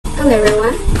Hello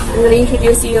everyone, I'm going to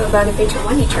introduce you about the fetal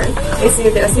monitor. This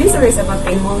is the accessories about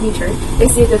fetal monitor.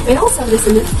 This is the bells of the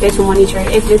fetal monitor.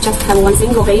 If you just have one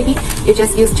single baby, you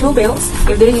just use 2 bells.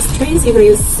 If there is twins, you can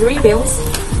use 3 bells.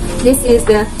 This is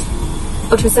the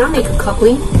ultrasonic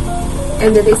coupling,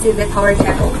 and this is the power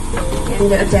cable and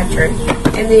the adapter.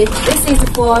 And this is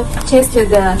for test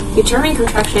the uterine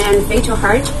contraction and fetal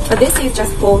heart, but this is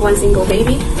just for one single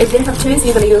baby. If they have twins,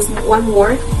 you can use one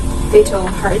more fetal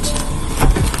heart.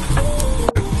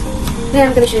 Then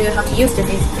I'm going to show you how to use the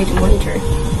fetal monitor.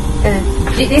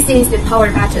 This is the power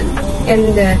button,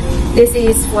 and this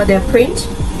is for the print,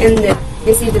 and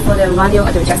this is for the manual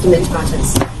adjustment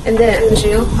buttons. And then I'm going to show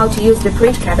you how to use the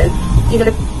print cabin. You're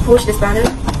going to push this button,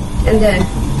 and then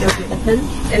you open,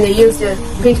 and then use the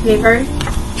print paper,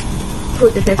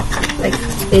 put the paper like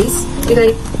this. You're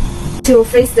going to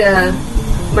face the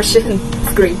machine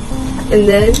screen, and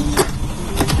then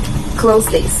close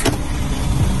this.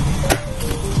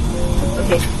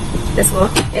 Okay, that's all.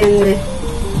 And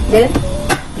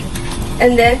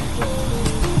then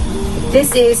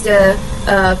this is the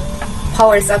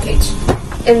power socket,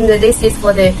 and this is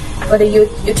for the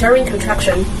uterine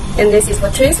contraction, and this is for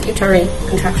twins uterine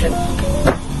contraction.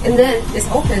 And then let's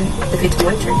open the fetal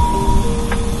monitor.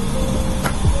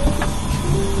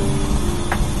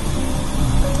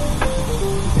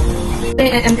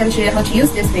 Today I'm going to show you how to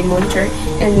use this fetal monitor,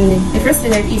 and the first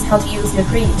step is how to use the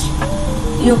print.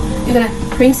 You're gonna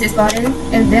print this button,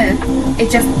 and then it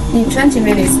just needs 20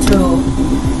 minutes to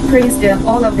print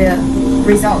all of the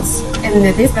results. And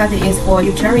this button is for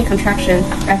uterine contraction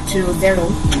back to 0.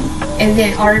 And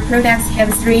then our products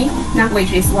have 3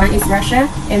 languages. One is Russian,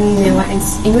 and one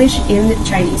is English and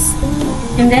Chinese.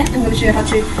 And then I'm going to show you how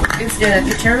to use the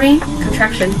uterine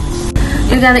contraction.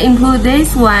 You're gonna input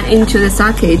this one into the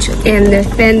socket and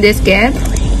find this gap,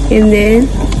 and then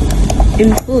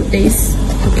input this.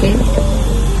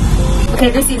 Okay,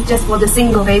 this is just for the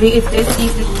single baby. If this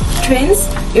is the twins,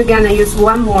 you're gonna use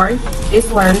one more,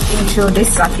 this one into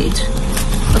this socket.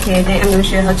 Okay, then I'm gonna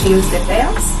show you how to use the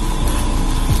bells.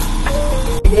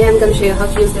 Then I'm gonna show you how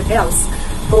to use the bells.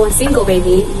 For one single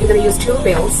baby, you're gonna use 2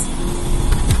 bells.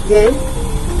 Then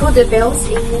put the bells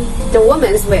in the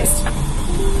woman's waist.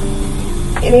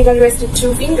 And you're gonna rest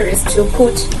 2 fingers to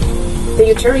put the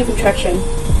uterine contraction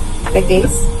like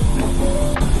this.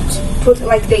 Put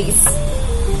like this.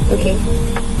 Okay,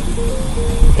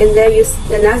 and then use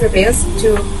another bells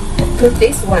to put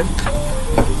this one.